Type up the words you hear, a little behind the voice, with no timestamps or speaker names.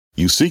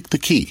You seek the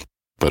key,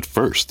 but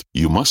first,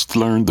 you must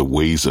learn the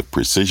ways of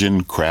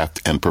precision,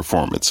 craft, and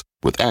performance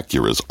with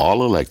Acura's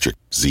all-electric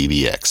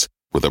ZDX.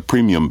 With a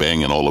premium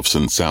Bang &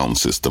 Olufsen sound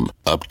system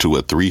up to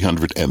a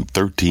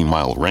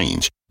 313-mile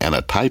range and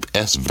a Type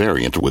S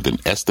variant with an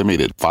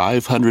estimated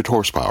 500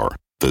 horsepower,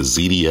 the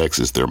ZDX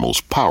is their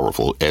most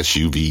powerful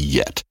SUV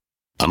yet.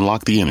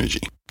 Unlock the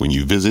energy when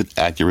you visit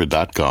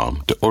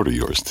Acura.com to order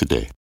yours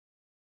today.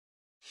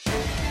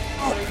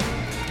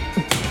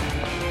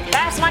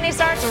 Fast Money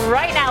starts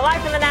right now,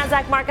 live from the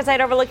NASDAQ market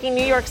site overlooking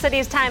New York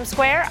City's Times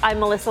Square. I'm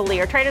Melissa Lee.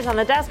 Our traders on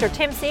the desk are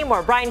Tim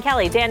Seymour, Brian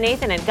Kelly, Dan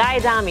Nathan, and Guy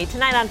Adami.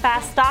 Tonight on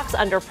Fast, stocks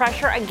under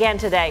pressure again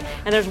today.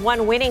 And there's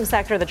one winning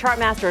sector the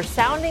chartmaster is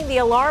sounding the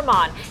alarm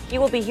on. He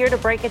will be here to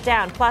break it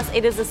down. Plus,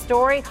 it is a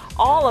story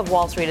all of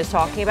Wall Street is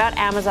talking about.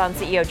 Amazon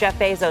CEO Jeff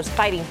Bezos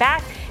fighting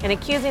back and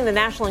accusing the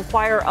National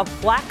Enquirer of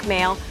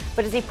blackmail.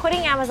 But is he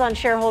putting Amazon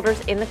shareholders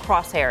in the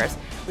crosshairs?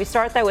 We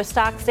start, though, with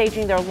stocks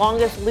staging their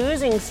longest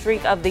losing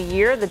streak of the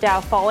year, the Dow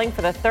falling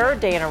for the third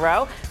day in a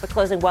row, but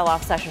closing well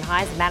off session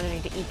highs,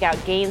 managing to eke out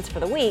gains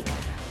for the week.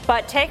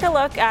 But take a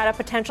look at a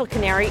potential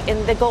canary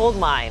in the gold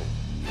mine.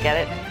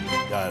 Get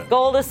it? Got it.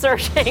 Gold is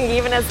surging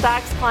even as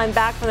stocks climb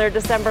back from their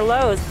December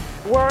lows.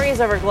 Worries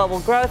over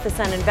global growth has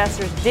sent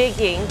investors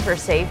digging for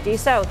safety.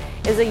 So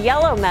is a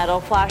yellow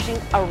metal flashing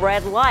a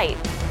red light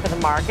for the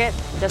market?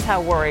 Just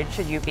how worried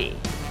should you be?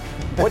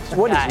 What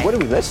are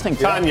we listening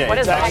to? Kanye. What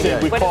is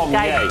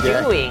Guy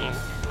doing?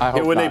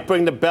 When they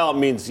bring the bell, it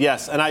means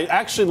yes. And I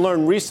actually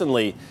learned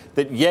recently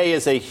that Ye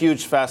is a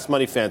huge Fast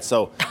Money fan.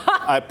 So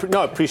I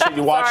appreciate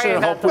you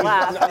watching. Sorry,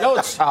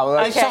 it's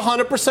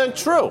 100%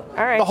 true. All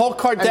right. The whole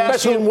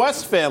Kardashian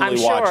West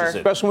family watches it.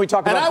 Especially when we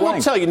talk about And I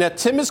will tell you, now,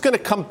 Tim is going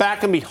to come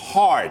back and be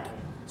hard.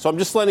 So I'm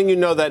just letting you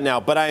know that now.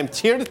 But I am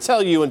here to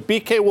tell you, and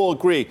BK will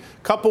agree,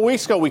 a couple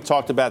weeks ago we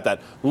talked about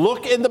that.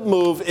 Look in the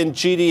move in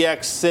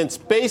GDX since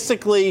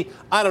basically,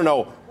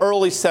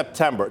 early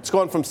September. It's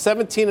gone from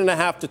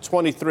 17.5 to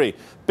 23.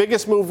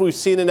 Biggest move we've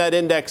seen in that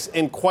index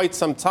in quite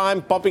some time,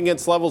 bumping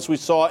against levels we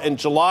saw in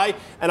July.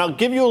 And I'll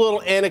give you a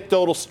little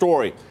anecdotal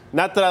story.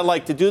 Not that I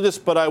like to do this,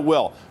 but I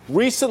will.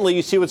 Recently,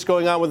 you see what's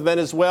going on with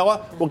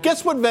Venezuela? Well,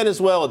 guess what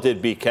Venezuela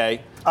did,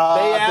 BK? They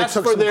asked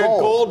for their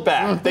gold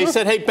back. Mm-hmm. They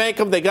said, hey,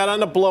 they got on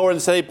the blower and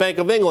said, hey, Bank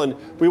of England,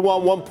 we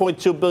want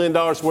 $1.2 billion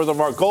worth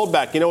of our gold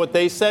back. You know what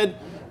they said?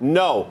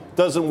 No,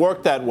 doesn't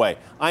work that way.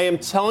 I am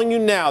telling you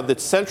now that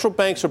central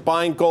banks are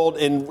buying gold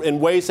in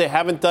ways they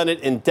haven't done it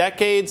in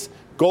decades.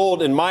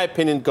 Gold, in my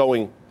opinion,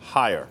 going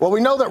higher. Well,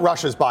 we know that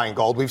Russia's buying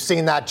gold. We've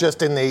seen that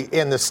just in the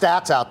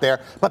stats out there.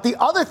 But the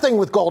other thing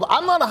with gold,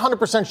 I'm not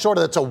 100% sure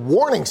that it's a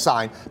warning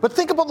sign, but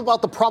think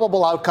about the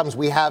probable outcomes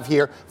we have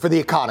here for the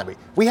economy.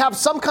 We have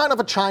some kind of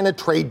a China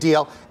trade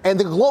deal, and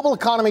the global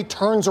economy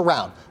turns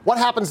around. What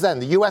happens then?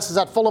 The U.S. is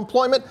at full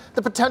employment.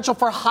 The potential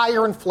for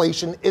higher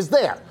inflation is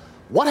there.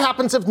 What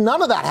happens if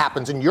none of that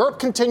happens and Europe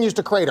continues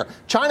to crater,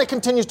 China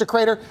continues to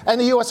crater,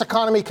 and the U.S.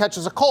 economy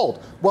catches a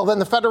cold? Well, then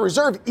the Federal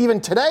Reserve even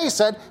today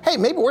said, hey,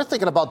 maybe we're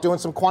thinking about doing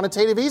some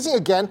quantitative easing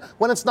again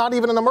when it's not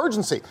even an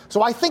emergency.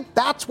 So I think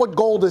that's what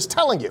gold is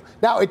telling you.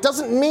 Now, it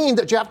doesn't mean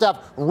that you have to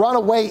have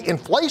runaway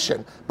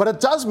inflation, but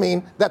it does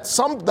mean that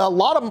a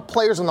lot of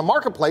players in the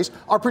marketplace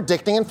are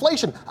predicting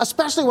inflation,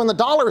 especially when the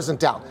dollar isn't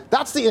down.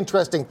 That's the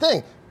interesting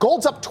thing.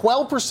 Gold's up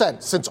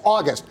 12% since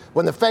August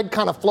when the Fed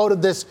kind of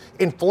floated this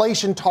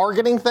inflation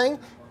targeting thing,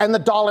 and the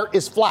dollar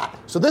is flat.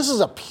 So this is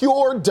a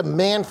pure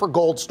demand for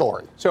gold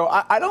story. So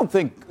I don't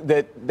think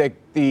that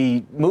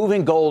the move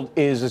in gold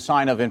is a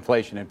sign of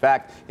inflation. In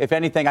fact, if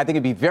anything, I think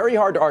it'd be very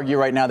hard to argue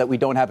right now that we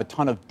don't have a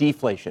ton of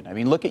deflation. I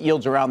mean, look at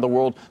yields around the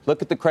world.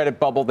 Look at the credit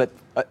bubble that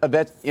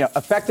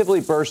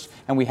effectively burst,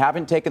 and we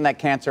haven't taken that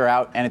cancer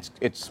out, and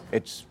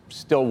it's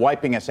still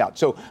wiping us out.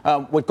 So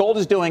what gold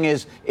is doing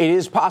is it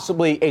is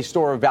possibly a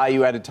store of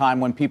value at a time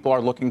when people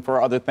are looking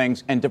for other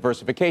things and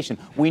diversification.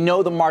 We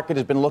know the market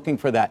has been looking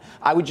for that.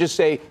 I would just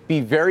say be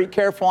very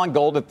careful on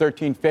gold at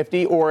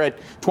 $13.50 or at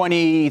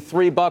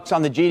 $23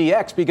 on the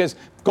GDX, because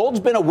gold's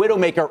been a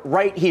widowmaker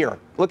right here.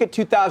 Look at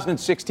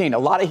 2016. A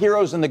lot of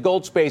heroes in the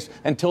gold space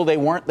until they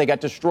weren't. They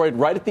got destroyed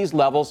right at these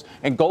levels.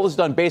 And gold has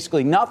done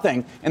basically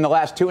nothing in the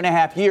last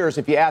 2.5 years,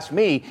 if you ask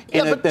me.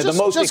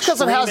 Just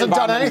because it hasn't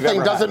done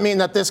anything doesn't mean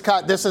that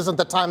this isn't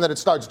the time that it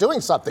starts doing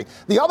something.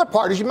 The other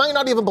part is you might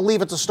not even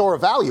believe it's a store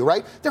of value,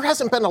 right? There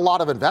hasn't been a lot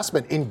of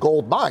investment in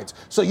gold mines.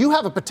 So you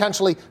have a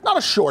potentially, not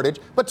a shortage,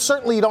 but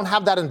certainly you don't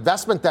have that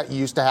investment that you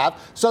used to have.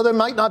 So there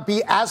might not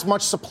be as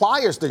much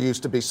supply as there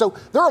used to be. So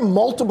there are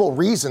multiple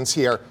reasons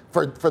here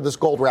for this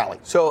gold rally.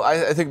 So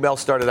I think Mel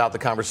started out the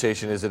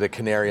conversation, is it a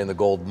canary in the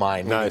gold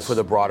mine for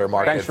the broader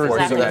market? Thanks for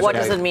exactly. What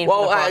does it mean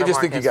for the broader I just markets?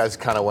 think you guys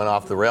kind of went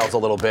off the rails a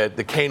little bit.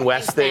 The Kane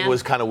West thing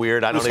was kind of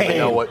weird. I don't even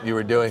know what you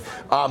were doing.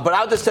 But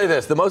I'll just say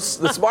this. The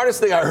smartest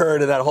thing I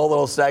heard in that whole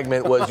little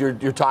segment was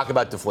you're talking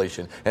about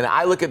deflation. And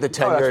I look at the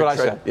 10-year... that's what I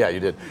said. Yeah, you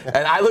did.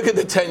 And I look at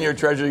the 10-year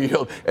Treasury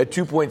yield at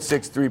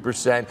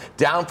 2.63%,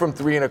 down from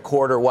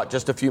 3.25%,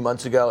 just a few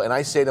months ago. And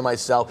I say to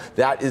myself,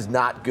 that is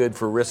not good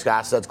for risk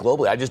assets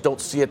globally. I just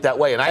don't see it that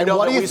way. And I know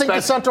what do you think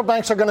the central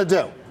banks are going to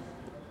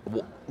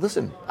do?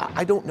 Listen,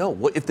 I don't know.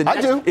 What if the I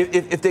do.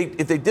 If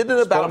they did an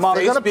about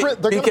face,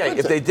 BK,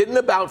 if they did an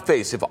about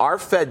face, if our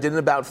Fed did an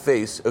about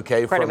face,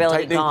 okay, from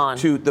tightening gone.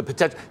 To the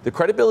potential, the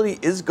credibility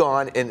is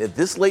gone, and at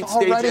this late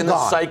stage in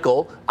the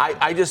cycle,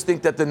 I just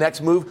think that the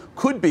next move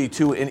could be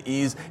to an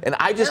ease, and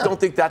I just don't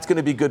think that's going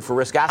to be good for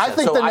risk assets.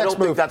 I don't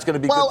think that's going to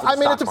be good for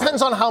the stock it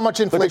depends on how much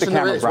inflation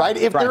there is, right?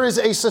 If there is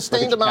a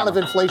sustained amount of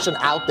inflation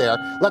out there,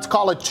 let's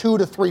call it 2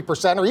 to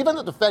 3%, or even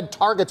if the Fed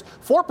targets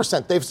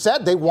 4%, they've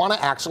said they want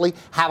to actually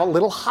have a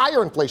little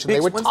higher inflation. They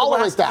would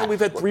tolerate that. We've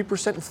had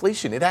 3%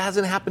 inflation. It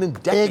hasn't happened in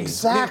decades.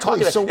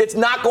 Exactly. So it's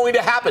not going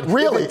to happen.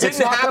 Really, it's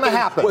not going to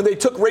happen. When they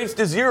took rates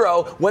to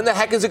zero, when the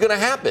heck is it going to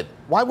happen?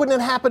 Why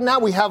wouldn't it happen now?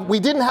 We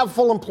didn't have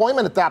full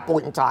employment at that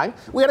point in time.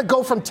 We had to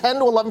go from 10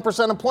 to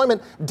 11%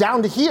 employment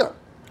down to here.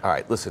 All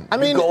right, listen. I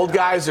mean, gold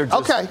guys are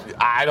just. Okay.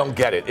 I don't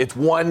get it. It's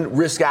one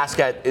risk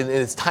asset, and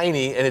it's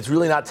tiny, and it's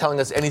really not telling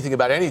us anything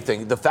about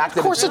anything. The fact that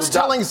of course, it's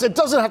telling us. It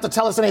doesn't have to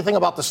tell us anything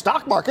about the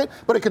stock market,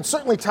 but it can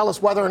certainly tell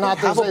us whether or not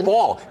there's a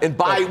ball and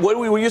buy. What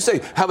do you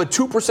say? Have a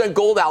 2%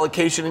 gold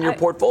allocation in your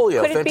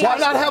portfolio. Fantastic. Why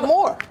not have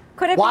more?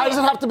 Why does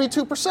it have to be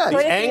 2%?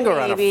 The anger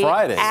on a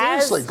Friday.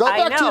 Seriously, go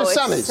back to your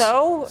semis.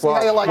 So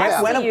how you like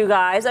that. You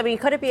guys. I mean,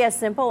 could it be as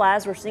simple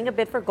as we're seeing a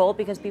bid for gold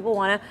because people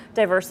want to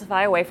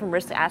diversify away from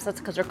risk assets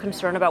because they're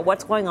concerned about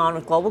what's going on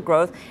with global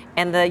growth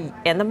and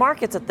the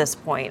markets at this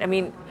point? I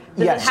mean,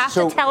 does it have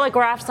to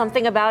telegraph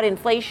something about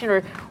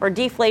inflation or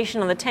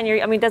deflation on the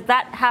 10-year? I mean, does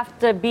that have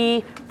to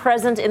be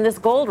present in this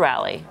gold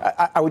rally?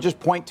 I would just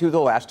point to the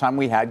last time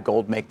we had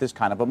gold make this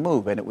kind of a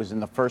move, and it was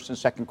in the first and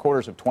second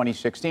quarters of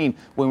 2016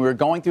 when we were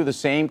going through the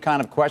same kind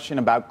of question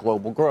about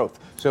global growth.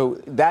 So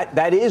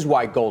that is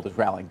why gold is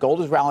rallying.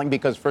 Gold is rallying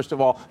because, first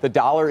of all, the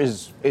dollar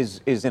is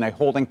in a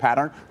holding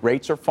pattern.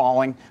 Rates are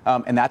falling,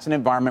 and that's an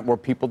environment where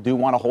people do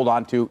want to hold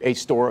on to a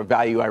store of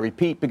value, I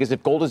repeat, because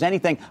if gold is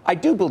anything, I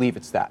do believe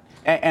it's that.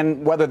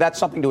 And whether that's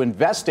something to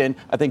invest in,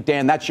 I think,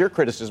 Dan, that's your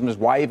criticism, is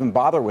why even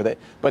bother with it.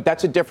 But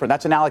that's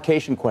an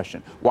allocation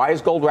question. Why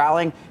is gold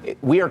rallying?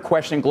 We are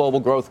questioning global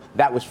growth.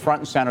 That was front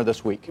and center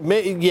this week.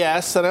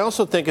 Yes, and I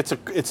also think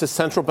it's a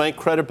central bank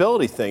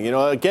credibility thing. You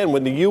know, again,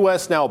 when the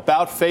U.S. now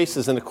about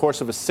faces in the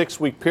course of a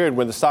 6-week period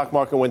when the stock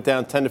market went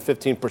down 10 to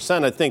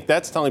 15%, I think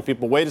that's telling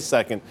people, wait a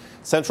second,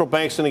 central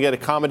bank's going to get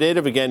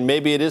accommodative again.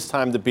 Maybe it is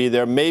time to be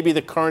there. Maybe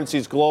the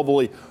currencies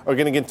globally are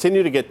going to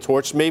continue to get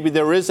torched. Maybe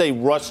there is a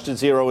rush to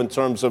zero in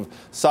terms of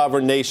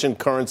sovereign nation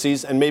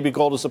currencies, and maybe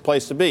gold is the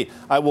place to be.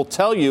 I will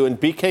tell you, and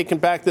BK can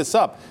back this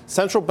up,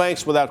 central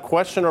banks without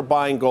question are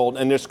buying gold,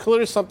 and there's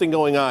clearly something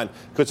going on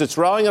because it's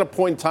rallying at a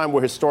point in time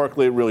where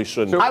historically it really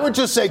shouldn't. I would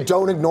just say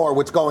don't ignore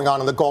what's going on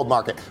in the gold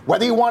market.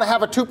 Whether you want to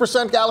have a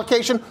 2%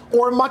 allocation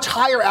or a much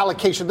higher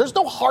allocation, there's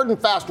no hard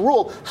and fast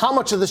rule how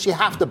much of this you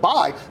have to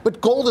buy,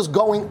 but gold is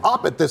going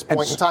up at this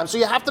point in time, so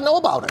you have to know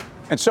about it.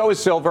 And so is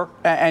silver.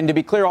 And to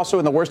be clear, also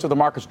in the worst of the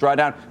markets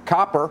drawdown,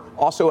 copper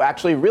also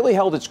actually really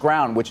held its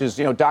ground, which is,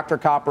 Dr.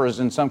 Copper is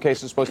in some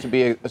cases supposed to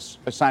be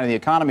a sign of the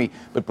economy.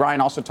 But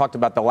Brian also talked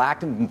about the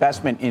lack of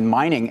investment in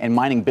mining and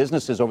mining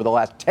businesses over the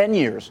last 10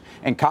 years.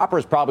 And copper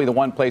is probably the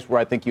one place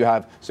where I think you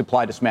have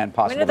supply to demand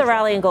possible. When did the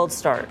rally in gold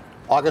start?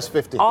 August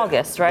 15th.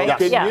 August, right?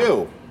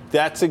 Well,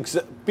 That's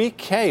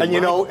BK. And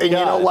you know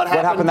what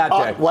happened that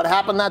day? What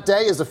happened that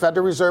day is the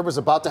Federal Reserve was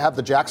about to have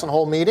the Jackson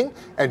Hole meeting,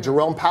 and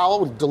Jerome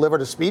Powell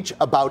delivered a speech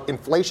about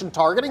inflation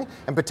targeting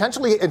and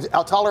potentially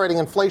tolerating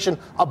inflation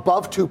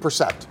above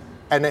 2%.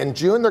 And in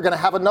June, they're going to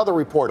have another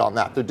report on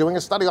that. They're doing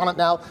a study on it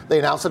now. They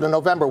announced it in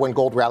November when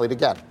gold rallied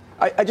again.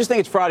 I just think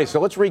it's Friday, so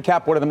let's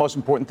recap what are the most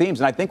important themes,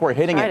 and I think we're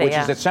hitting it, which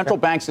is that central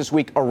banks this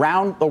week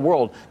around the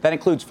world, that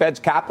includes Fed's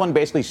Kaplan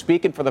basically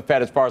speaking for the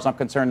Fed as far as I'm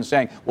concerned and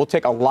saying we'll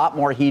take a lot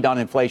more heat on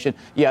inflation.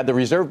 Yeah, the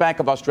Reserve Bank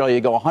of Australia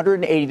go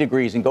 180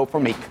 degrees and go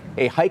from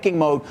a hiking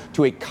mode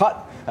to a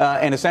cut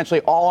and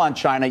essentially all on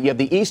China. You have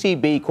the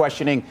ECB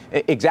questioning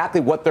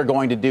exactly what they're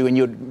going to do, and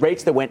you had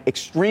rates that went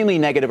extremely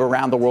negative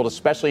around the world,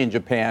 especially in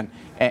Japan,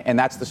 and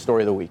that's the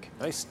story of the week.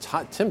 Nice,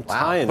 Tim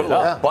tying it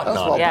up.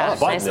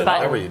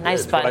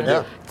 Nice button.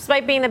 Yeah.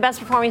 Despite being the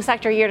best performing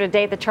sector year to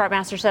date, the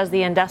Chartmaster says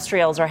the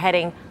industrials are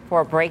heading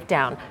for a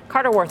breakdown.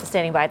 Carter Worth is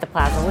standing by at the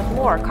plaza with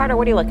more. Carter,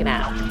 what are you looking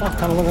at? Well,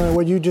 kind of looking at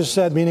what you just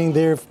said, meaning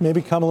they've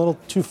maybe come a little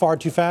too far,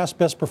 too fast.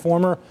 Best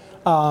performer.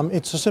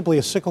 It's simply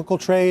a cyclical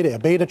trade, a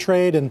beta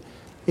trade, and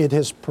it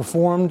has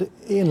performed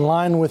in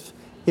line with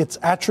its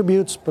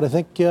attributes. But I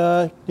think,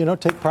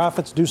 take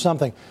profits, do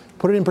something.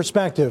 Put it in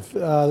perspective.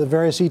 The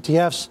various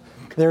ETFs,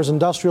 there's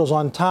industrials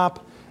on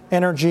top,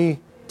 energy,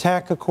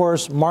 tech, of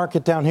course,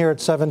 market down here at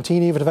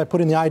 17. Even if I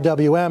put in the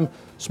IWM,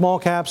 small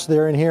caps,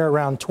 they're in here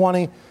around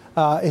 20.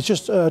 It's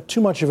just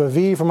too much of a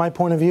V from my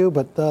point of view,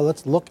 but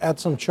let's look at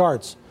some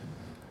charts.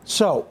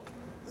 So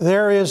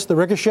there is the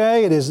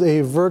ricochet. It is a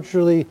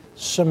virtually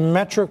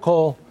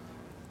symmetrical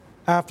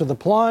after the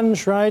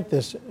plunge, right?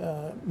 This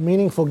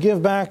meaningful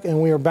give back, and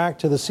we are back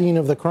to the scene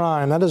of the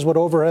crime. That is what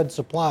overhead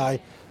supply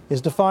is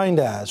defined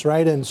as,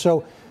 right? And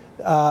so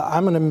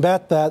I'm going to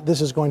bet that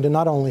this is going to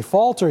not only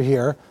falter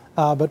here,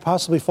 but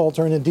possibly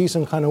falter in a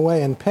decent kind of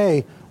way and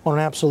pay on an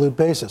absolute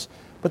basis.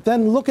 But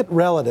then look at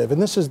relative,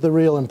 and this is the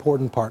real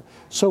important part.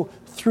 So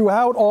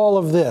throughout all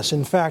of this,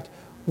 in fact,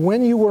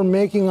 when you were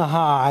making a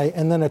high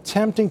and then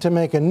attempting to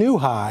make a new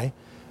high,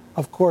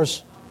 of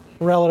course,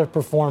 relative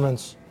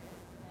performance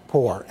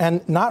poor.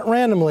 And not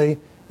randomly,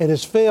 it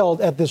has failed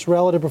at this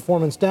relative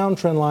performance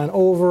downtrend line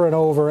over and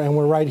over, and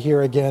we're right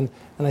here again,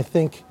 and I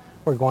think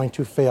we're going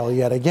to fail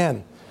yet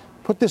again.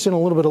 Put this in a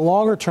little bit of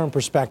longer-term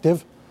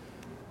perspective.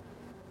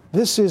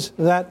 This is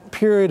that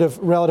period of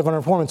relative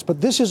underperformance, but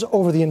this is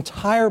over the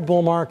entire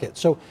bull market.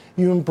 So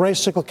you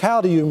embrace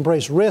cyclicality, you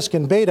embrace risk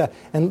and beta,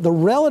 and the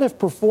relative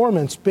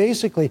performance,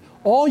 basically,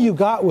 all you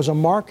got was a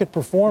market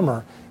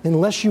performer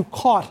unless you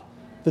caught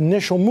the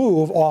initial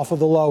move off of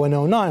the low in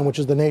 09, which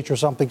is the nature of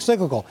something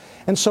cyclical.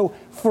 And so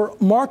for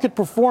market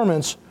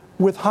performance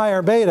with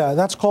higher beta,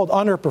 that's called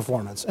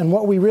underperformance. And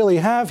what we really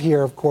have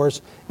here, of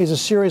course, is a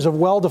series of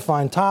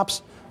well-defined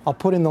tops. I'll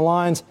put in the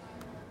lines.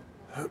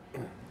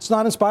 It's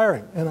not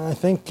inspiring. And I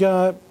think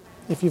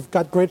if you've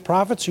got great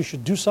profits, you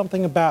should do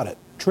something about it.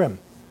 Trim.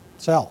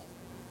 Sell.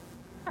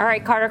 All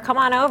right, Carter, come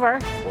on over.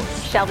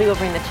 Shelby will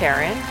bring the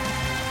chair in.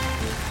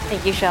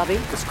 Thank you, Shelby.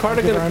 Is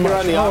Carter going to appear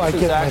on the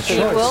options action?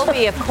 He will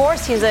be, of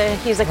course. He's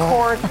a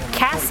core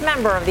cast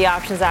member of the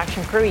options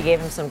action crew. You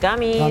gave him some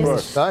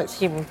gummies. Nice.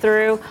 Keep him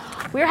through.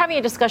 We were having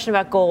a discussion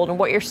about gold and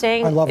what you're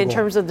saying in gold.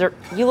 terms of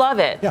you love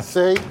it. Yeah.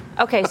 See?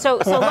 Okay, so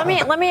let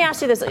me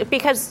ask you this,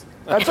 because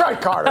That's right,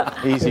 Carter.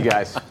 Easy,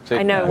 guys.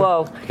 I know.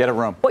 Whoa. Get a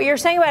room. What you're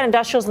saying about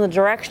industrials and the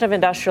direction of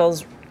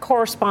industrials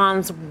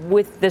corresponds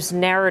with this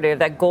narrative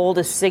that gold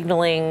is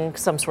signaling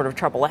some sort of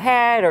trouble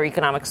ahead or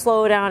economic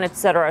slowdown, et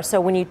cetera.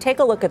 So when you take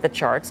a look at the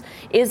charts,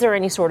 is there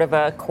any sort of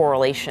a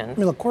correlation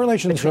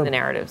correlations between the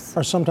narratives?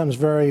 Are sometimes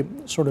very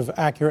sort of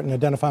accurate and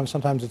identifying,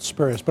 sometimes it's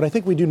spurious. But I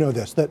think we do know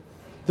this, that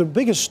the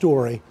biggest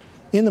story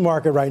in the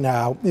market right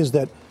now is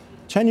that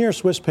 10-year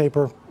Swiss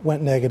paper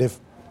went negative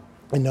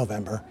in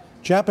November.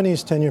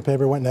 Japanese 10-year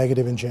paper went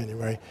negative in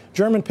January.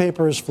 German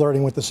paper is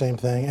flirting with the same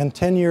thing. And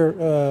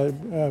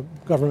 10-year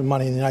government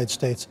money in the United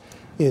States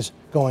is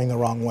going the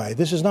wrong way.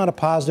 This is not a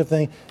positive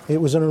thing. It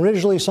was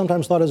originally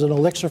sometimes thought as an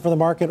elixir for the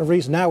market of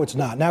reason. Now it's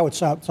not. Now it's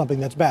something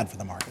that's bad for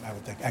the market, I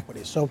would think,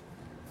 equities. So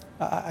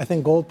I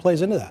think gold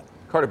plays into that.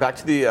 Carter, back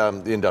to the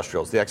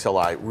industrials, the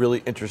XLI,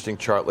 really interesting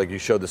chart. Like you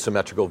showed the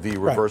symmetrical V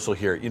reversal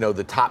here. You know,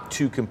 the top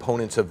two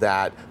components of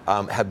that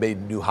have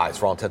made new highs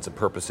for all intents and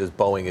purposes.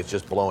 Boeing is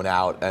just blown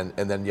out, and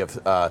then you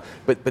have,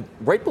 but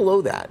right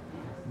below that,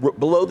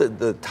 below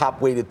the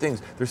top weighted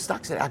things, there's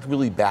stocks that act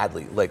really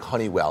badly, like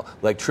Honeywell,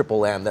 like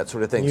Triple M, that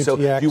sort of thing. UTX, so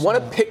do you want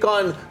to pick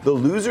on the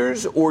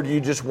losers, or do you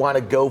just want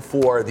to go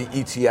for the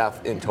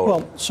ETF in total?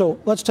 Well, so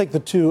let's take the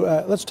two,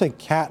 let's take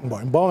CAT and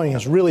Boeing. Boeing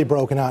has really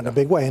broken out in a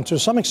big way. And to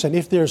some extent,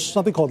 if there's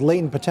something called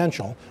latent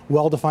potential,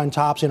 well-defined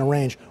tops in a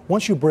range,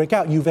 once you break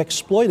out, you've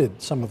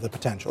exploited some of the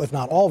potential, if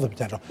not all of the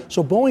potential.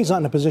 So Boeing's not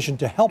in a position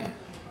to help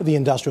the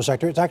industrial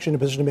sector. It's actually in a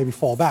position to maybe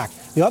fall back.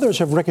 The others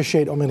have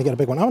ricocheted. I'm going to get a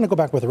big one. I'm going to go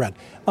back with the red.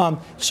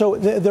 So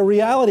the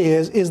reality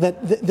is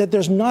that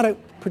there's not a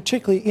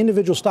particularly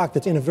individual stock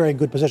that's in a very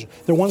good position.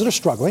 There are ones that are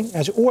struggling,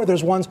 or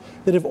there's ones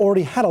that have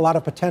already had a lot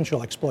of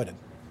potential exploited.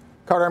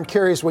 Carter, I'm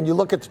curious, when you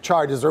look at the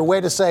chart, is there a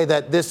way to say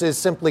that this is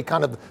simply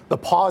kind of the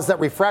pause that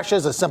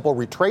refreshes, a simple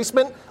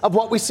retracement of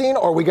what we've seen,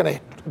 or are we going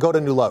to go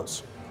to new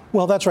lows?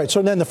 Well, that's right.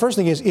 So then the first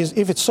thing is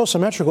if it's so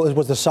symmetrical,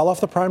 was the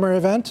sell-off the primary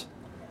event?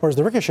 Or is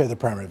the ricochet the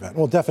primary event?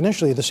 Well,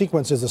 definitionally, the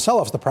sequence is the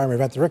sell-off's the primary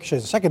event, the ricochet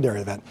is the secondary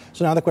event.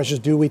 So now the question is,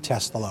 do we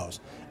test the lows?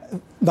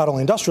 Not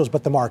only industrials,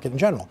 but the market in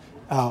general.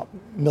 $1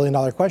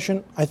 million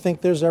question, I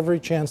think there's every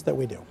chance that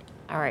we do.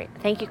 All right.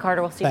 Thank you,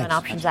 Carter. We'll see you in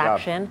options Nice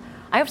action.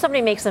 I hope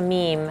somebody makes a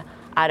meme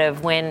out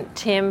of when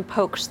Tim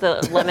pokes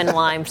the lemon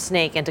lime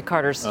snake into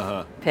Carter's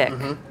pick.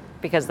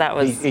 Because that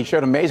was... He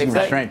showed amazing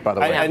restraint, by the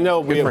way. I know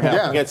we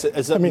have against it.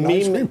 It's a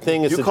meme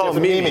thing. You call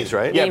them memes,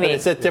 right? Yeah, but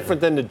is it different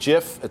than the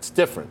GIF? It's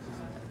different.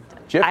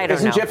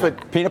 Isn't GIF a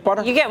peanut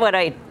butter? You get what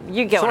I...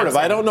 You get sort what of.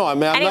 I don't know. I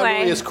mean, I'm not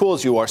really as cool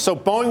as you are. So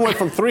Boeing went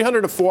from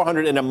 300 to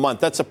 400 in a month.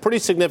 That's a pretty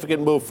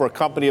significant move for a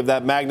company of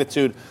that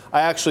magnitude.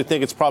 I actually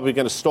think it's probably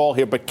going to stall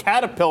here. But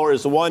Caterpillar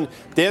is the one.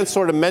 Dan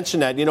sort of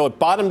mentioned that. You know, it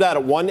bottomed out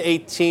at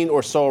 118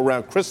 or so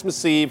around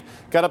Christmas Eve,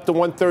 got up to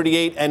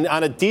 138, and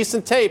on a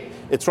decent tape,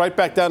 it's right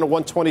back down to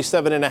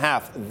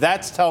 127.5.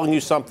 That's telling you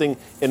something,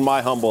 in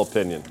my humble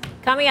opinion.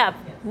 Coming up,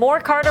 more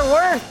Carter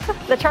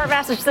Worth. The chart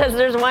master says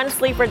there's one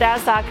sleeper Dow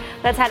stock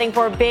that's heading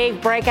for a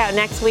big breakout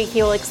next week.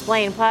 He will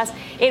explain. Plus,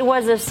 it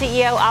was a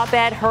CEO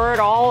op-ed heard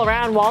all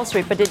around Wall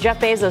Street. But did Jeff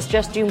Bezos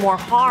just do more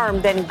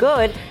harm than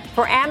good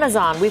for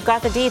Amazon? We've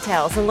got the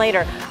details. And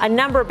later, a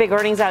number of big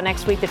earnings out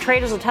next week. The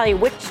traders will tell you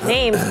which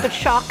names could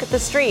shock the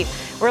street.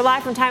 We're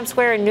live from Times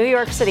Square in New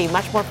York City.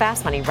 Much more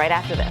Fast Money right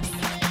after this.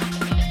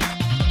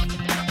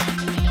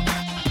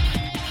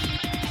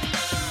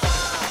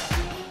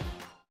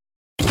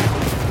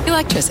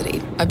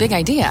 Electricity, a big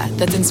idea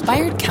that's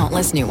inspired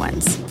countless new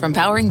ones. From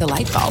powering the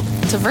light bulb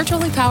to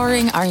virtually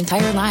powering our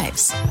entire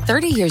lives.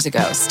 30 years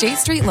ago, State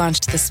Street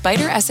launched the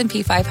Spider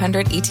S&P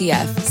 500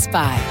 ETF,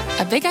 SPY.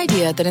 A big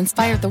idea that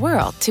inspired the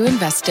world to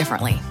invest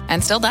differently,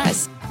 and still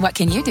does. What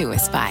can you do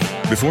with SPY?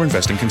 Before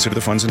investing, consider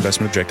the fund's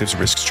investment objectives,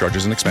 risks,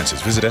 charges, and expenses.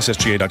 Visit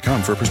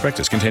ssga.com for a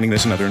prospectus containing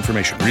this and other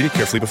information. Read it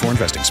carefully before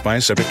investing. SPY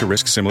is subject to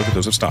risks similar to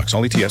those of stocks.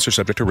 All ETFs are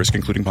subject to risk,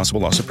 including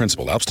possible loss of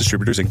principal. Alps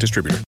Distributors, Inc.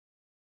 Distributor.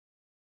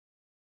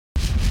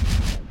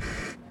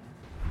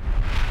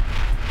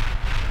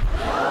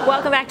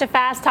 Welcome back to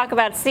Fast Talk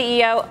about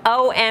CEO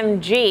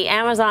OMG.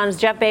 Amazon's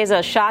Jeff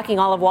Bezos shocking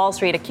all of Wall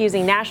Street,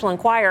 accusing National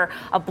Enquirer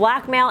of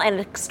blackmail and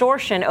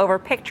extortion over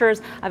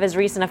pictures of his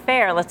recent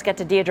affair. Let's get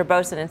to Deirdre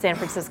Bosin in San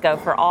Francisco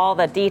for all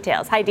the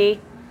details. Hi, Dee.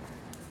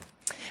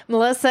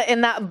 Melissa,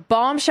 in that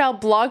bombshell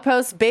blog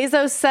post,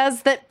 Bezos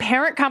says that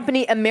parent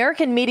company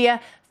American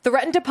Media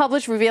threatened to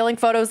publish revealing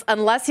photos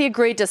unless he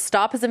agreed to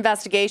stop his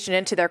investigation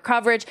into their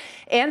coverage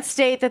and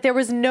state that there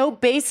was no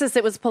basis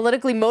it was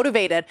politically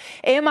motivated.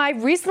 AMI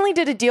recently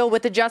did a deal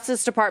with the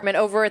Justice Department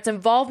over its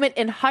involvement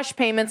in hush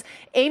payments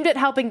aimed at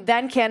helping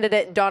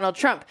then-candidate Donald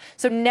Trump.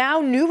 So now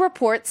new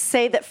reports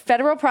say that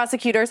federal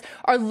prosecutors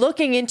are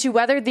looking into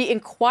whether the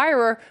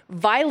Enquirer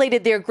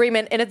violated the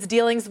agreement in its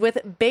dealings with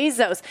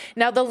Bezos.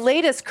 Now, the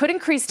latest could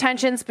increase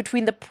tensions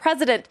between the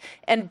president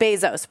and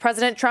Bezos.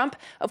 President Trump,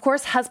 of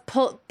course, has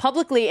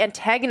publicly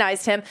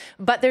antagonized him,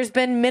 but there's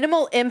been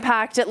minimal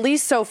impact, at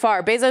least so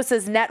far.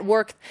 Bezos' net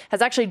worth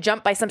has actually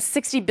jumped by some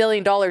 $60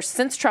 billion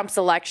since Trump's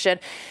election.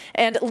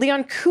 And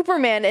Leon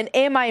Cooperman, an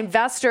AMI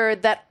investor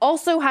that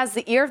also has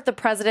the ear of the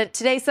president,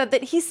 today said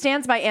that he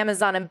stands by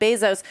Amazon and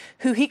Bezos,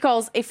 who he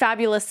calls a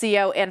fabulous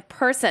CEO and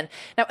person.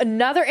 Now,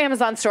 another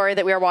Amazon story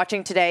that we are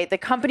watching today, the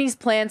company's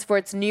plans for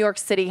its New York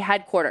City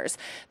headquarters.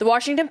 The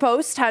Washington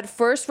Post had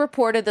first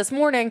reported this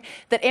morning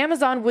that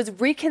Amazon was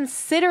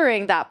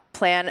reconsidering that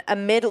plan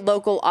amid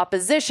local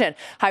opposition.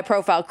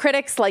 High-profile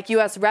critics like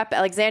U.S. Rep.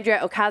 Alexandria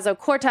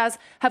Ocasio-Cortez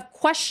have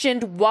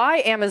questioned why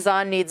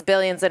Amazon needs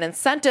billions in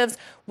incentives,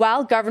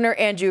 while Governor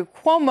Andrew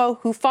Cuomo,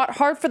 who fought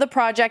hard for the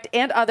project,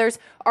 and others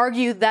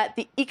argue that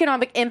the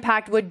economic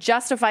impact would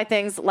justify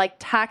things like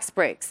tax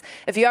breaks.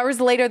 A few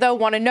hours later, though,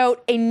 want to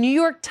note a New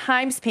York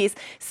Times piece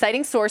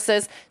citing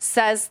sources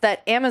says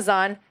that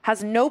Amazon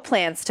has no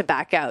plans to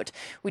back out.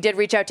 We did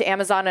reach out to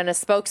Amazon, and a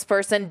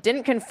spokesperson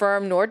didn't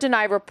confirm nor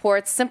deny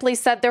reports, simply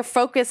said they're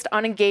focused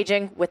on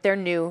engaging with their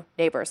new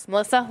neighbors.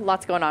 Melissa,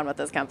 lots going on with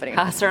this company.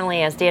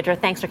 Certainly is. Deirdre,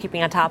 thanks for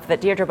keeping on top of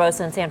it. Deirdre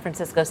Bosin in San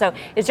Francisco. So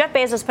is Jeff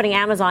Bezos putting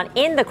Amazon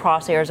in the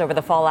crosshairs over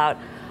the fallout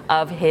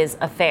of his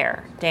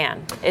affair?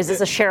 Dan, is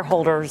this a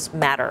shareholders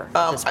matter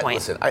at this point?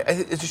 Listen,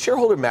 it's a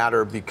shareholder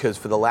matter because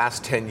for the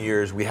last 10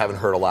 years, we haven't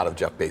heard a lot of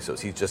Jeff Bezos.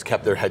 He's just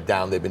kept their head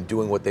down. They've been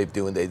doing what they've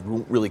doing. They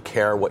don't really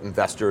care what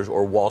investors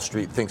or Wall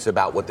Street thinks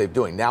about what they're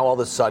doing. Now, all of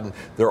a sudden,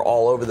 they're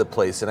all over the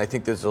place. And I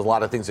think there's a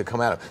lot of things that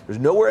come out of it. There's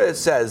nowhere that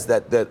says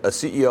that a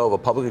CEO of a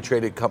publicly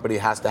traded company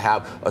has to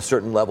have a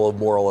certain level of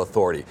moral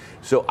authority.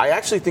 So I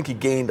actually think he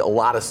gained a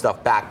lot of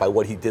stuff back by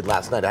what he did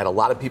last night. I had a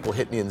lot of people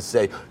hit me and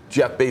say,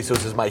 Jeff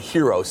Bezos is my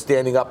hero,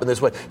 standing up in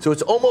this way. So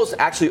it's almost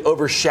actually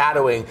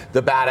overshadowing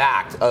the bad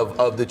act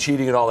of the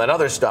cheating and all that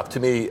other stuff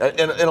to me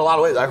in a lot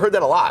of ways. I heard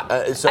that a lot.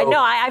 I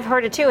know, I've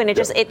heard it too, and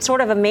it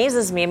sort of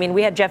amazes me. I mean,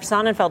 we had Jeff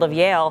Sonnenfeld of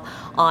Yale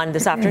on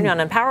this afternoon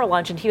on Power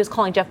Lunch, and he was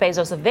calling Jeff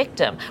Bezos a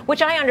victim,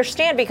 which I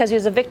understand because he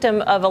was a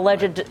victim of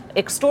alleged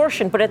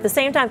extortion. But at the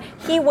same time,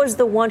 he was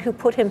the one who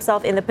put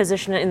himself in the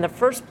position in the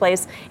first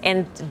place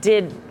and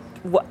did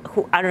what,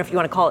 I don't know if you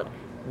want to call it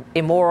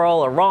immoral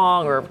or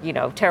wrong or,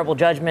 terrible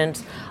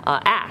judgment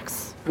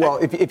acts. Well,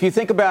 if you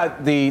think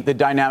about the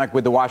dynamic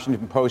with the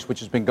Washington Post, which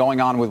has been going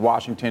on with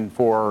Washington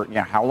for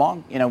how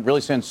long?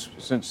 Really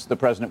since the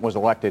president was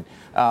elected,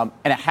 and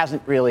it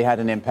hasn't really had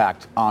an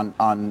impact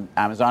on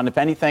Amazon. If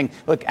anything,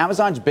 look,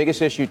 Amazon's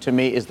biggest issue to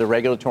me is the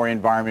regulatory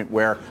environment,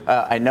 where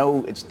I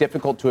know it's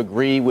difficult to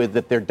agree with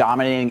that they're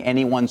dominating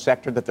any one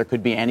sector, that there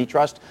could be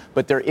antitrust,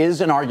 but there is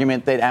an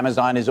argument that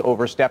Amazon is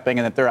overstepping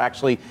and that they're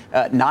actually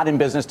not in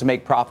business to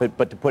make profit,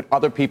 but to put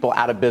other people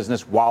out of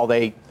business while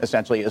they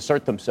essentially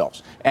assert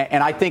themselves.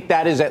 And I think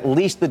that is at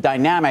least the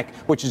dynamic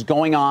which is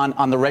going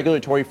on the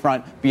regulatory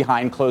front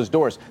behind closed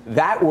doors.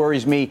 That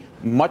worries me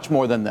much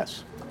more than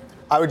this.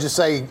 I would just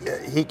say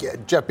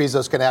Jeff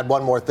Bezos can add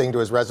one more thing to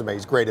his resume.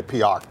 He's great at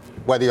PR.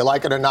 Whether you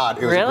like it or not,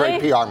 it was a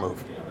great PR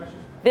move.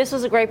 This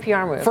was a great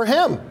PR move. For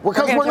him.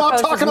 Because we're not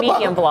talking about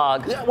Medium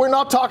blog. Yeah, we're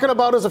not talking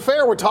about his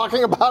affair. We're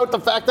talking about the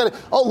fact that,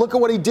 look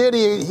at what he did.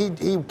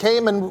 He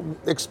came and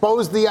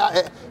exposed the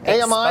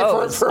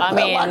AMI for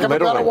lack of a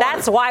better word.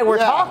 That's why we're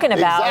talking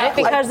about it,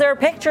 because there are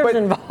pictures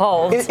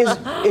involved.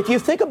 If you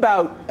think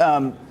about,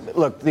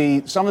 look,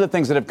 some of the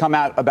things that have come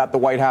out about the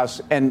White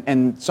House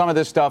and some of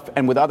this stuff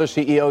and with other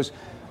CEOs,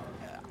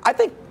 I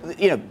think,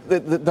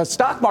 the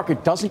stock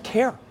market doesn't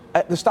care.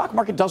 The stock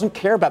market doesn't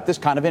care about this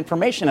kind of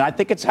information, and I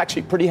think it's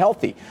actually pretty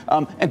healthy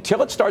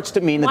until it starts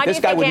to mean that this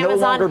guy would no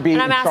longer be in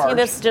charge. And I'm asking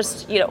this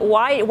just,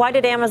 why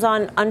did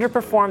Amazon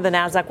underperform the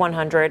NASDAQ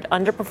 100,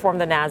 underperform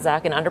the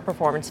NASDAQ, and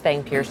underperform its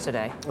FANG peers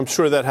today? I'm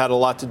sure that had a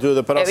lot to do with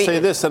it, but I'll say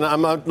this, and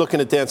I'm not looking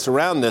to dance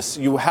around this.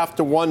 You have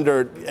to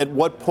wonder at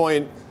what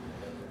point.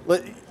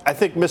 I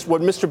think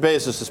what Mr.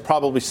 Bezos is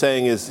probably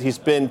saying is he's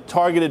been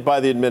targeted by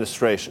the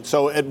administration.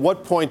 So at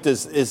what point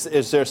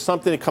is there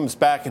something that comes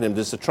back at him?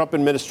 Does the Trump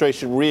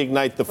administration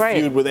reignite the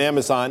feud with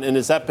Amazon, and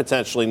is that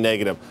potentially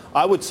negative?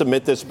 I would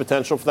submit there's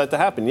potential for that to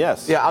happen,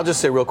 yes. Yeah, I'll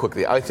just say real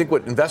quickly. I think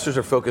what investors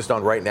are focused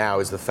on right now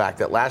is the fact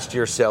that last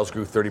year sales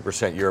grew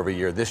 30% year over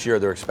year. This year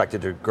they're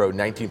expected to grow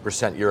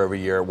 19% year over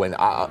year when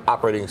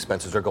operating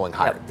expenses are going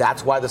higher. Yep.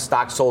 That's why the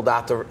stock sold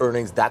out the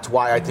earnings. That's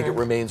why I think it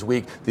remains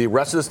weak. The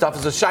rest of the stuff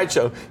is a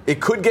sideshow. It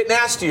could get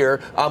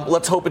nastier.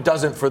 Let's hope it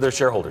doesn't for their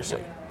shareholders'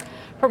 sake.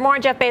 For more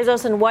on Jeff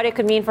Bezos and what it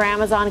could mean for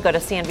Amazon, go to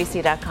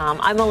CNBC.com.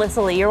 I'm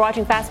Melissa Lee. You're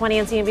watching Fast Money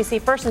on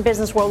CNBC, first in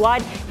business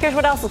worldwide. Here's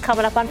what else is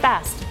coming up on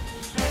Fast.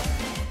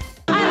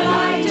 I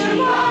like to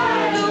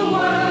buy the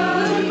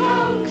world of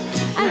Coke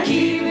and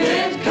keep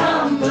it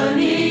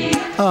company.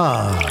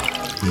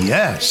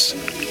 Yes.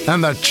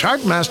 And the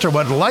Chartmaster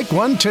would like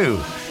one too.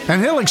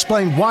 And he'll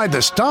explain why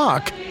the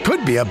stock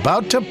could be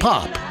about to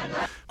pop.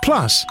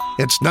 Plus,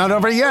 it's not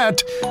over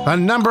yet. A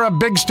number of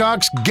big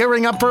stocks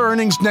gearing up for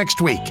earnings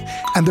next week.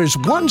 And there's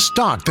one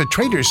stock the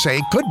traders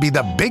say could be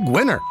the big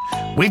winner.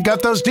 We've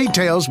got those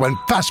details when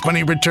Fast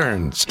Money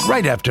returns,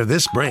 right after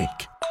this break.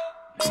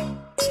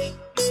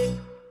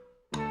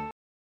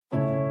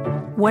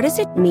 What does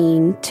it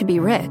mean to be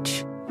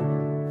rich?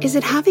 Is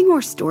it having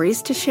more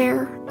stories to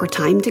share or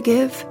time to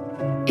give?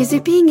 Is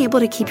it being able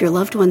to keep your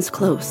loved ones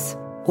close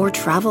or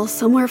travel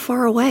somewhere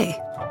far away?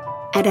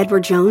 At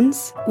Edward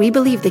Jones, we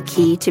believe the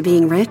key to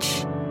being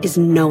rich is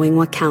knowing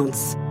what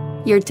counts.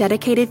 Your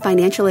dedicated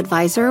financial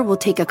advisor will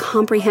take a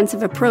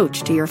comprehensive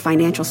approach to your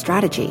financial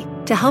strategy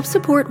to help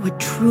support what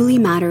truly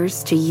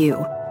matters to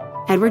you.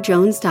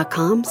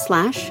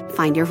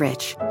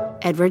 EdwardJones.com/findyourrich.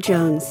 Edward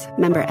Jones,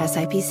 member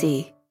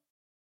SIPC.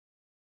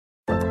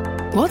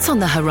 What's on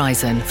the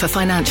horizon for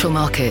financial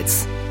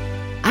markets?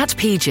 At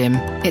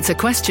PGIM, it's a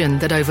question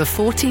that over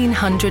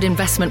 1,400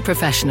 investment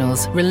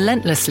professionals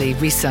relentlessly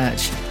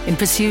research in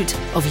pursuit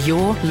of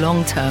your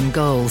long-term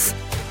goals.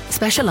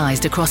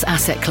 Specialized across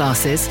asset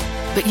classes,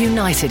 but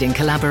united in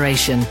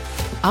collaboration,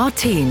 our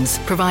teams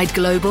provide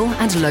global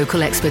and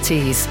local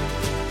expertise.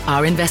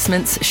 Our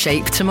investments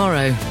shape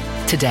tomorrow,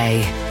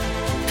 today.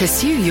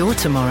 Pursue your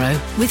tomorrow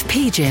with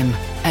PGIM,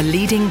 a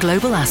leading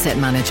global asset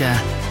manager.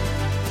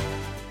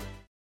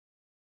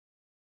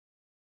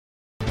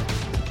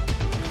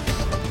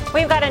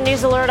 We've got a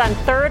news alert on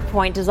Third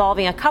Point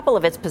dissolving a couple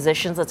of its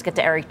positions. Let's get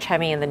to Eric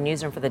Chemi in the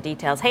newsroom for the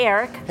details. Hey,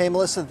 Eric. Hey,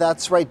 Melissa,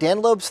 that's right.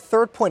 Dan Loeb's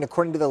Third Point,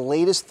 according to the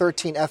latest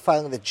 13F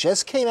filing that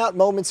just came out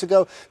moments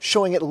ago,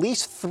 showing at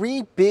least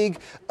three big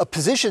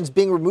positions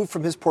being removed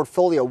from his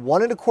portfolio.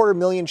 1.25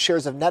 million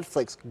shares of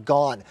Netflix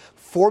gone.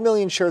 4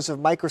 million shares of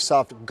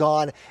Microsoft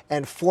gone,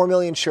 and 4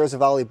 million shares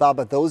of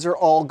Alibaba. Those are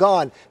all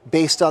gone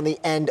based on the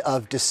end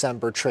of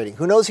December trading.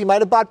 Who knows? He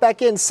might have bought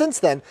back in since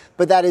then,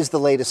 but that is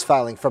the latest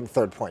filing from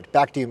Third Point.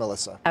 Back to you,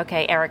 Melissa.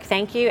 Okay, Eric,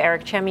 thank you.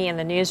 Eric Chemi in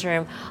the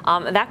newsroom.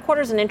 That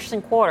quarter is an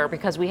interesting quarter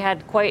because we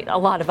had quite a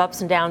lot of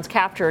ups and downs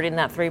captured in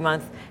that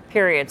 3-month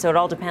period. So it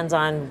all depends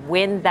on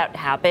when that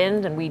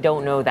happened, and we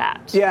don't know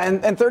that. Yeah,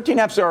 and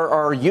 13Fs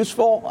are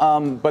useful,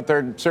 but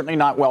they're certainly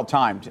not well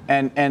timed.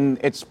 And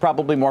it's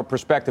probably more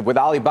perspective.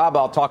 With Alibaba,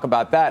 I'll talk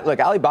about that.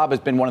 Look, Alibaba has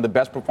been one of the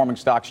best performing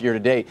stocks year to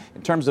date.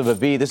 In terms of a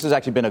V, this has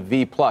actually been a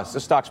V+.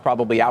 This stock's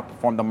probably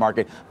outperformed the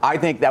market. I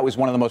think that was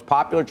one of the most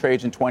popular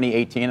trades in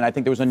 2018, and I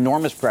think there was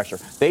enormous pressure.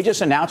 They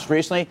just announced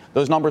recently,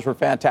 those numbers were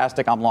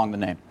fantastic. I'm long the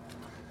name.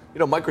 You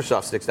know,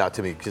 Microsoft sticks out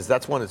to me because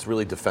that's one that's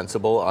really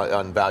defensible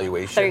on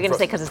valuation. So you're going to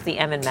say because it's the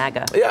M in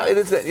MAGA. Yeah, it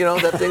is. You know,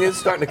 that thing is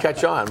starting to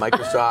catch on.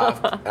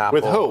 Microsoft, Apple,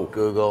 with who?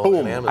 Google, Who?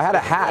 and Amazon. I had a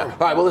hat. All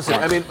right, well, listen,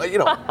 I mean, you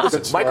know,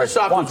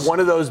 Microsoft was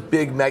one of those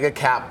big mega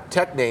cap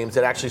tech names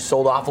that actually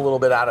sold off a little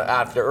bit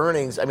after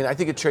earnings. I mean, I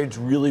think it trades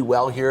really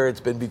well here.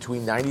 It's been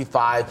between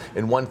 95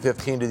 and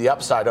 115 to the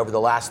upside over the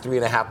last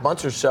 3.5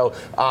 months or so,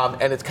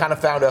 and it's kind of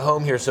found a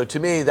home here. So to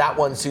me, that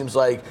one seems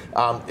like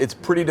it's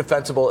pretty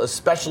defensible,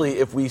 especially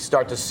if we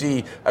start to see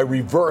a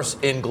reverse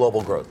in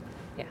global growth.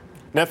 Yeah.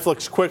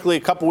 Netflix quickly, a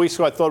couple weeks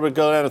ago, I thought it would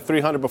go down to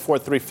 300 before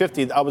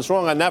 350. I was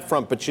wrong on that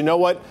front, but you know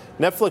what?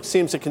 Netflix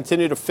seems to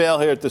continue to fail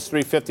here at this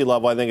 350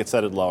 level. I think it's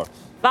headed lower.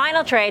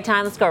 Final trade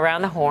time. Let's go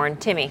around the horn.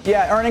 Timmy.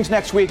 Yeah, earnings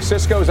next week.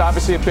 Cisco is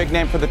obviously a big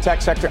name for the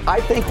tech sector.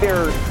 I think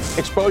their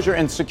exposure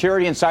in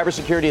security and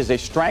cybersecurity is a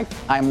strength.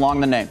 I'm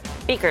long the name.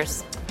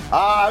 Speakers.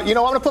 I'm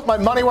going to put my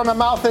money where my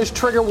mouth is.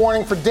 Trigger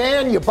warning for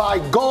Dan. You buy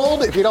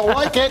gold. If you don't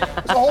like it,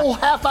 there's a whole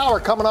half hour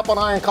coming up on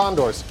Iron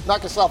Condors.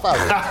 Knock yourself out.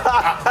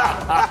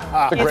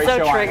 He's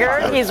so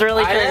triggered. He's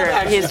really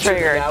triggered. He's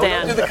triggered.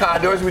 Dan. We do the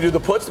Condors. We do the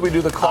puts. We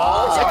do the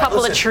calls. A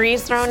couple of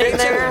trees thrown in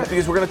there.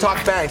 Because we're going to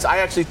talk banks. I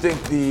actually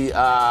think the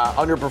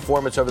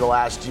underperformance over the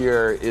last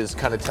year is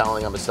kind of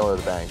telling. I'm a seller of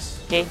the banks.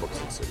 Okay.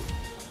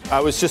 I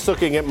was just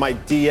looking at my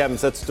DMs,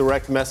 that's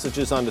direct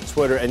messages on the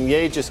Twitter, and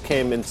Ye just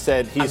came and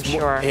said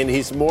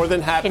he's more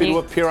than happy to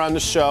appear on the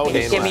show.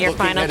 Can you give me your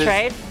final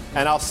trade?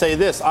 And I'll say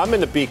this, I'm in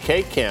the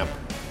BK camp.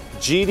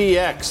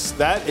 GDX,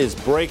 that is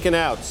breaking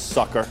out,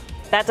 sucker.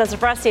 That does it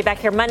for us. See you back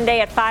here Monday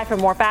at 5 for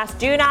more Fast.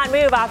 Do not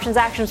move. Options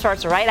action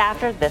starts right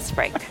after this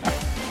break.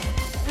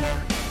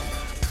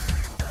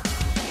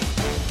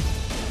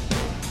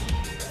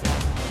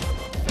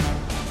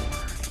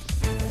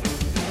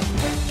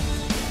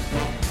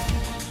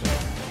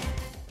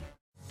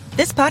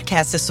 This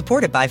podcast is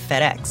supported by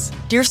FedEx.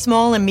 Dear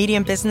small and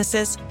medium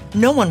businesses,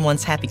 no one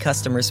wants happy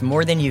customers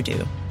more than you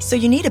do. So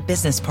you need a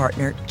business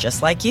partner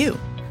just like you.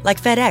 Like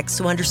FedEx,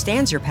 who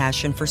understands your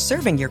passion for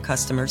serving your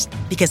customers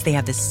because they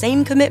have the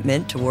same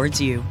commitment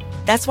towards you.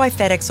 That's why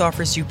FedEx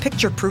offers you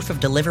picture proof of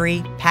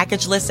delivery,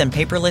 packageless and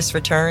paperless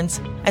returns,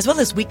 as well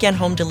as weekend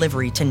home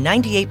delivery to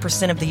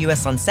 98% of the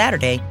U.S. on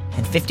Saturday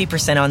and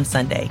 50% on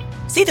Sunday.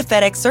 See the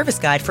FedEx service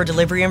guide for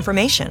delivery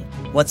information.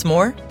 What's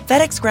more,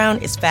 FedEx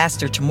Ground is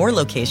faster to more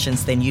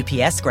locations than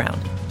UPS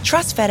Ground.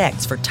 Trust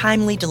FedEx for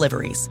timely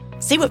deliveries.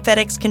 See what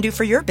FedEx can do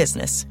for your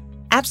business.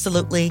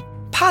 Absolutely,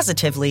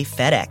 positively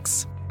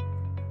FedEx.